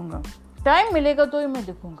कल देखूँगा, टाइम मिलेगा तो ही मैं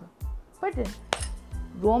देखूँगा. बट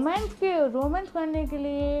रोमांस करने के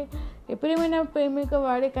लिए, प्रेमिका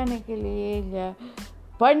वाड़े करने के लिए, या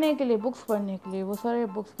पढ़ने के लिए, बुक्स पढ़ने के लिए, वो सारे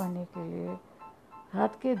बुक्स पढ़ने के लिए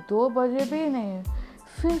रात के 2 बजे भी नहीं.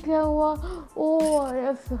 फिर क्या हुआ? I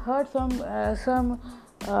have heard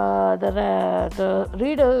the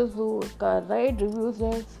readers who write reviews,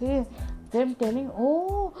 them telling,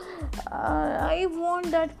 I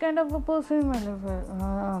want that kind of a person in my life.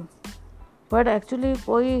 But actually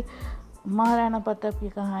कोई महाराणा प्रताप की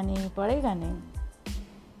कहानी पढ़ेगा नहीं,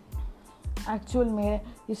 एक्चुअल में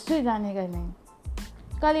हिस्ट्री जानेगा नहीं.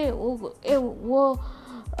 खाली वो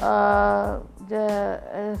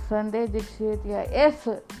संजय दीक्षित या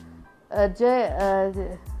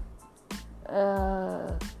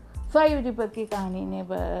साई दीपक की कहानी ने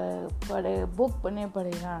बुक नहीं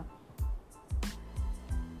पढ़ेगा.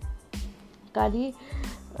 खाली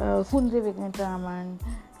सुंदरी वेंकटरामन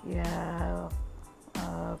या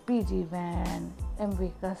पीजी वैन, एमवी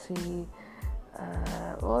काशी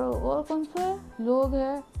और कौन सा लोग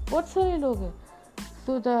हैं, बहुत सारे लोग हैं.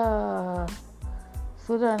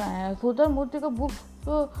 सुधा मूर्ति का बुक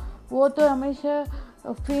तो वो तो हमेशा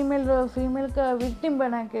फीमेल का विक्टिम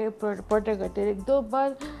बना के प्रोटेक्ट करते. 1-2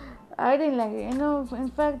 बार I didn't like it,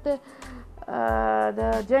 in fact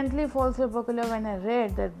the gently falls Bakula when I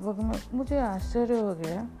read that book, मुझे आश्चर्य हो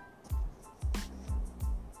गया.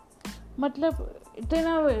 मतलब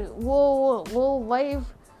इतना वो वाइफ,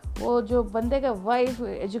 वो जो बंदे का वाइफ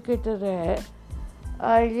एजुकेटर है,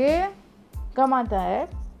 ये कमाता है,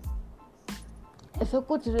 ऐसा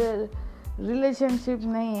कुछ रिलेशनशिप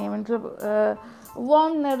नहीं है, मतलब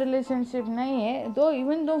वार्म रिलेशनशिप नहीं है. दो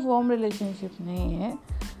वार्म रिलेशनशिप नहीं है.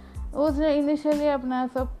 उसने इनिशियली अपना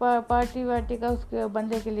सब पार्टी वार्टी का उसके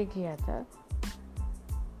बंदे के लिए किया था.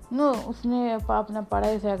 उसने अपना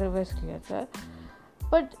पढ़ाई सैक्रिफाइस किया था.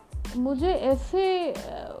 बट मुझे ऐसे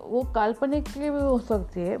वो काल्पनिक के लिए भी हो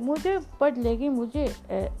सकती है मुझे, बट लेकिन मुझे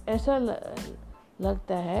ऐसा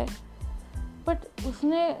लगता है. बट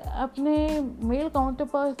उसने अपने मेल काउंटर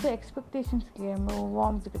पार्ट से एक्सपेक्टेशंस किए, वो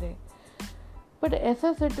वार्म करे. बट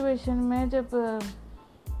ऐसा सिचुएशन में जब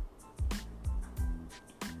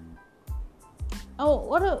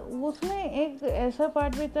और उसमें एक ऐसा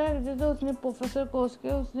पार्ट भी था जैसे उसने प्रोफेसर को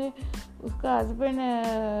उसने उसका हस्बैंड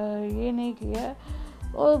ये नहीं किया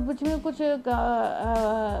और बीच में कुछ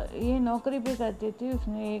ये नौकरी भी करती थी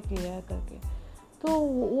उसने ये किया करके, तो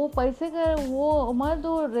वो पैसे का वो मर्द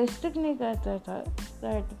वो रेस्ट्रिक्ट नहीं करता था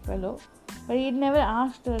दैट फेलो, पर इट नेवर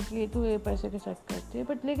आस्क्ड कि तू ये पैसे के साथ करती है,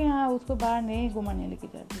 बट लेकिन हाँ उसको बाहर नहीं घुमाने लेके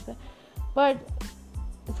जाती था। बट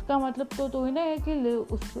इसका मतलब तो ही ना है कि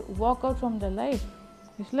उस walk out from the life,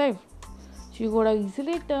 his life. She could have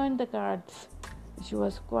easily turned the cards. She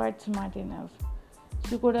was quite smart enough.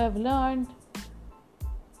 She could have learned.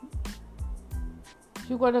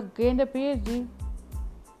 She could have gained a PhD.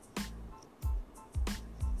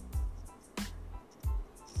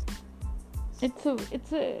 It's a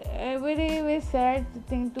very very sad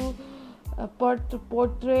thing to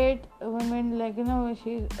portray women like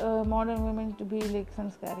she's modern women to be like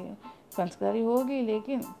संस्कारी होगी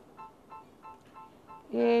लेकिन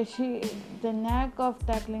ये the knack of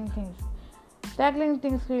tackling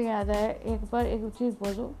things के याद है। एक बार एक चीज़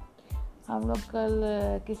बोलूँ, हम लोग कल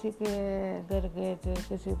किसी के घर गए थे,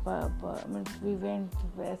 किसी we went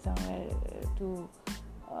somewhere to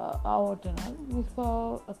out and all, we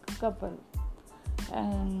saw a couple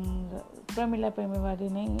and Pramila Premivadi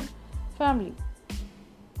नहीं, family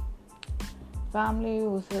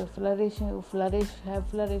who's have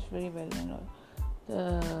flourished very well,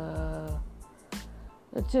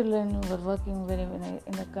 the children were working very well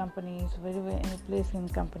in the companies, very well in a place in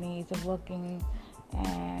companies and working,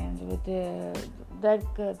 and with that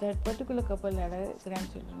particular couple had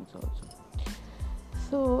grandchildren also.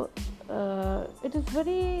 So it is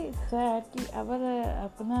very sad कि अगर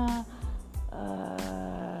अपना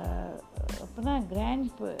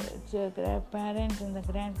grandparents and the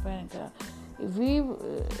grandparents, we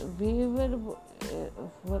were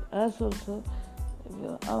for us also.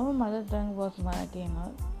 Our mother tongue was Marathi and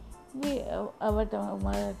all. Our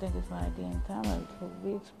mother tongue is Marathi and Tamil. So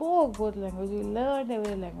we spoke both languages. We learned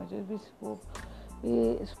every language.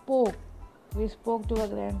 We spoke to our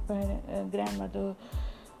grandmother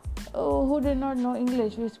who did not know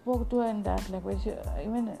English. We spoke to her in that language.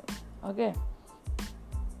 Okay.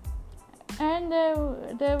 And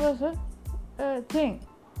there was a thing,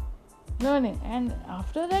 learning. And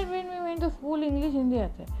after that, when we went to school, English, Hindi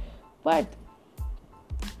aate. But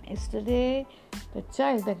yesterday,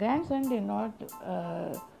 the grandson did not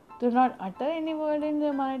utter any word in the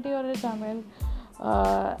Marathi or the Tamil,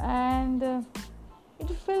 and it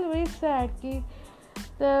felt very sad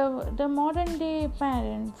that the modern day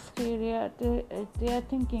parents, they are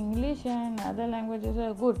thinking English and other languages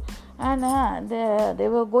are good, and they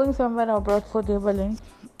were going somewhere abroad, so they were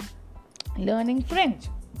learning French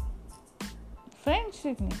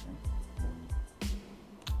technique.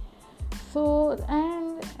 So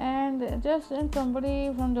and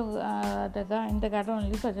somebody from the guy in the garden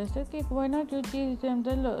only suggested, okay, why not you teach them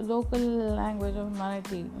the local language of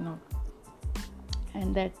Marathi,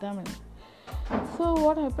 and that Tamil. So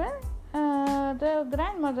what happened? The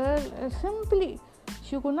grandmother simply,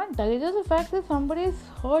 she could not digest the fact that somebody is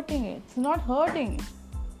hurting it. It's not hurting,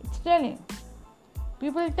 it's telling.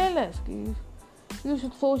 People tell us, you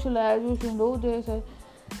should socialize, you should do this,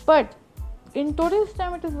 but in today's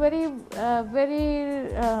time, it is very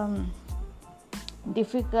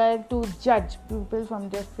difficult to judge people from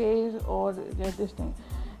their face or their this thing.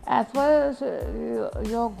 As far as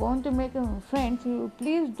you're going to make friends, you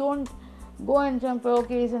please don't go and jump.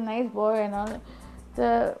 Okay, he's a nice boy and all.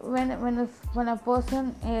 When a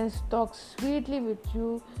person talks sweetly with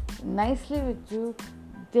you, nicely with you,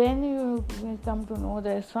 then you will come to know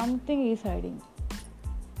that something is hiding.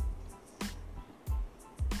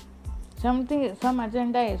 Some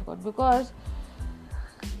agenda is got, because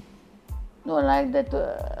like that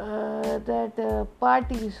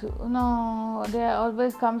parties, they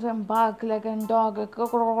always comes and bark like a dog in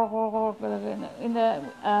the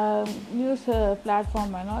news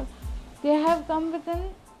platform and all. They have come with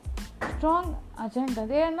a strong agenda.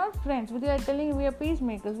 They are not friends. They are telling we are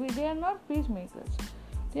peacemakers. They are not peacemakers.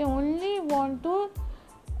 They only want to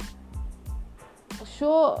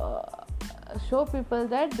show people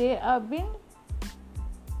that they have been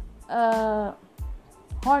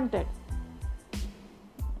haunted.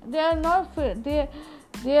 They are not. They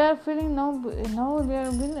are feeling now they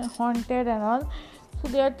have been haunted and all. So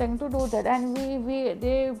they are trying to do that, and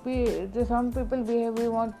some people behave. We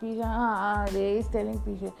want peace. They is telling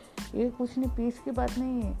peace. ये कुछ नहीं, piece की बात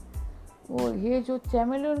नहीं है. वो ये जो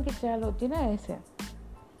चैमेलियन की चाल होती है ना, ऐसे.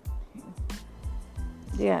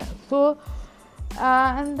 Yeah. So.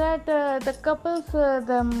 And that the couples,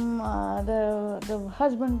 the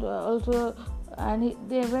husband also And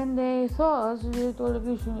when they saw us, they told us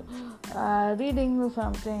we should reading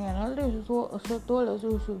something and all. They so told us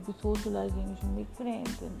we should be socializing, we should make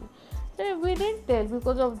friends. And we didn't tell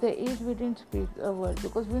because of the age. We didn't speak a word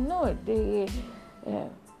because we know it.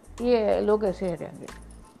 ये लोग ऐसे रहेंगे.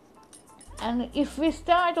 And if we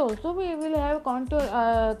start also, we will have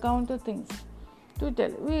counter things to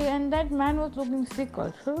tell. And that man was looking sick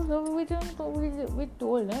also, so we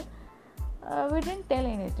told him. We didn't tell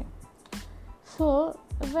anything. So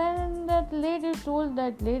when that lady told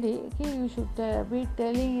that lady, okay, you should be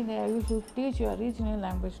telling, you should teach your regional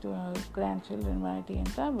language to your grandchildren, Marathi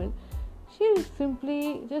and Tamil, she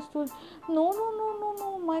simply just told, no,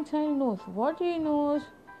 my child knows. What he knows,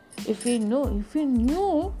 if he knew,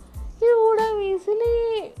 he would have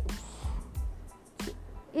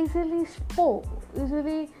easily spoke,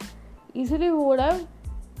 easily would have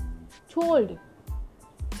told,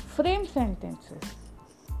 frame sentences.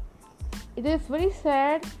 It is very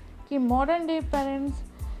sad that modern day parents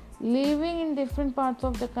living in different parts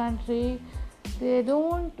of the country, they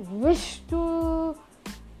don't wish to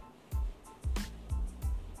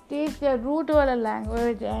teach their root or a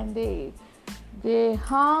language, and they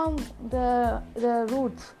harm the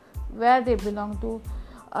roots where they belong to.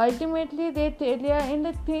 Ultimately, they are in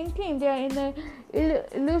the thinking, they are in the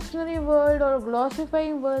illusionary world or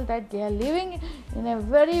glossifying world that they are living in a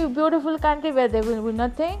very beautiful country where there will be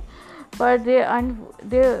nothing. But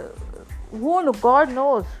God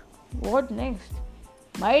knows what next.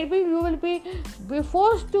 Might be you will be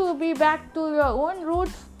forced to be back to your own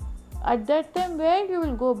roots. At that time, where you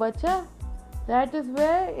will go, bacha? That is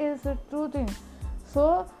where is the true thing.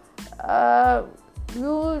 So,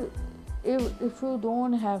 if you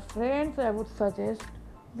don't have friends, I would suggest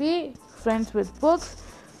be friends with books,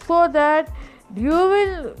 so that you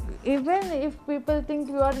will, even if people think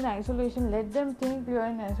you are in isolation, let them think you are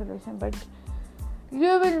in isolation, but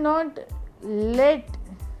you will not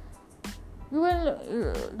you will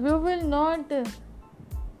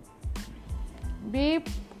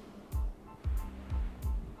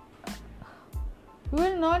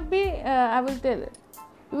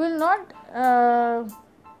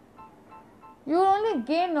only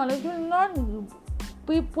gain knowledge, you will not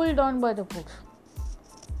be pulled on by the books.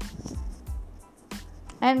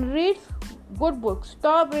 And read good books.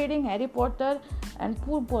 Stop reading Harry Potter and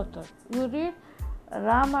Poor Potter. You read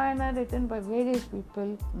Ramayana written by various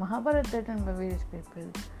people, Mahabharata written by various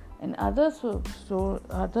people, and other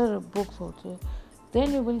books also.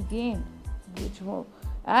 Then you will gain which more,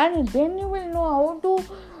 and then you will know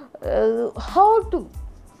how to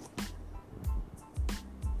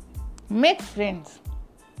make friends.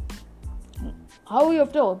 How you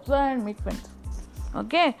have to observe and make friends.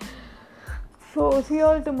 Okay. So see you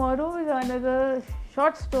all tomorrow with another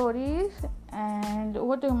short stories. And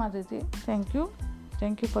over to you, Madhuri. Thank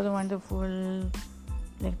you for the wonderful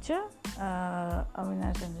lecture,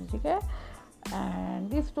 Avinash Chandra. And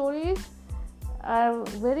these stories are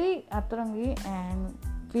very atrangi and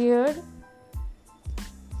weird.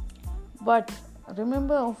 But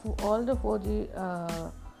remember, of all the 4G,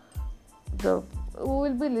 who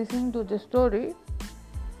will be listening to the story,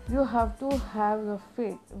 you have to have your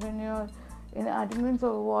faith. When you're in attendance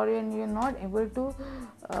of a warrior and you're not able to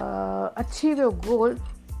achieve your goal,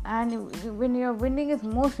 and when you're winning is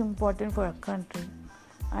most important for a country,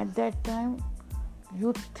 at that time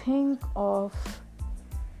you think of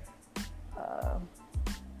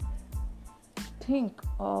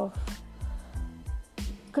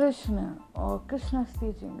Krishna or Krishna's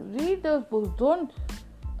teaching. Read those books. Don't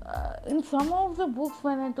in some of the books,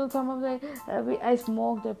 when I told some of the I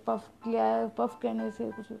smoked a puff can I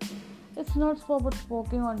say कुछ, it's not about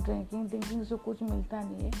smoking or drinking से कुछ मिलता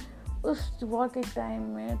नहीं है. उस war के time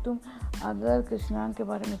में तुम अगर कृष्णा के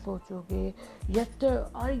बारे में सोचोगे,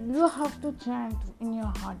 you have to chant in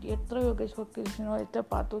your heart, यत्र योगेश्वर कृष्ण यत्र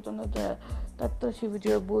पातो तत्र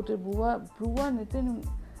शिवजय भूत भुवा नितिर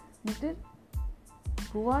मतिर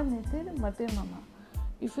mama.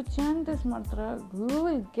 If you chant this mantra, you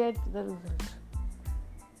will get the results.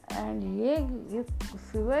 And ये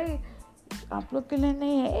सिवाय आप लोग के लिए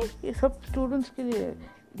नहीं है, ये सब स्टूडेंट्स के लिए.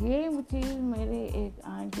 ये चीज़ मेरे एक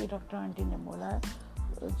डॉक्टर आंटी ने बोला,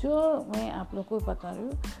 जो मैं आप लोग को बता रही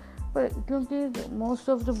हूँ. पर क्योंकि मोस्ट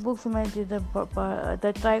ऑफ द बुक्स मैं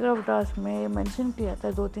द टाइगर ऑफ ड्रास में मेंशन किया था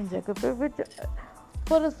 2-3 जगह पे, which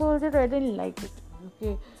for a soldier I didn't like it.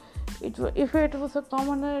 Okay, if it was a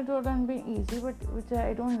commoner, it wouldn't be easy, but which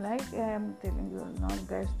I don't like. I am telling you now,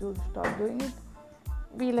 guys, to stop doing it.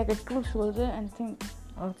 Be like a true soldier and think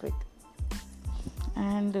of it.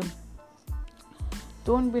 And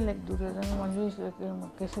don't be like Duryodhana,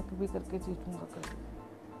 कैसे भी करके जीतूंगा कर.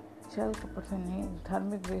 छल कपट से नहीं,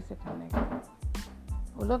 धार्मिक वे से करने का।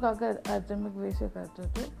 वो लोग अगर आध्यात्मिक वे से करते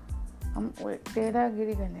तो हम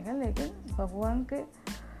टेढ़ागिरी करने का, लेकिन भगवान के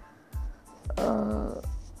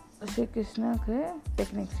श्री कृष्ण के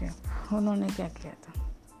टेक्निक से उन्होंने क्या किया था,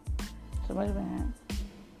 समझ में है।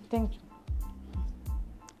 Thank you.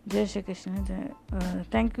 जय Shri Krishna.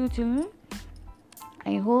 Thank you, children.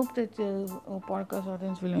 I hope that our podcast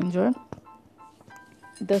audience will enjoy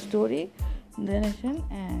the story, the narration,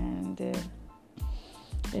 and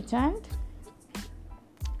the chant.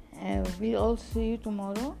 We'll all see you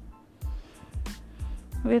tomorrow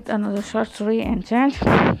with another short story and chant.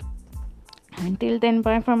 Until then,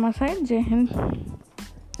 bye from our side. Jai Hind,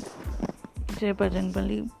 Jai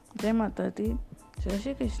Bajrangbali, Jai Mata Di, Jai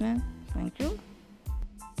Shri Krishna. Thank you.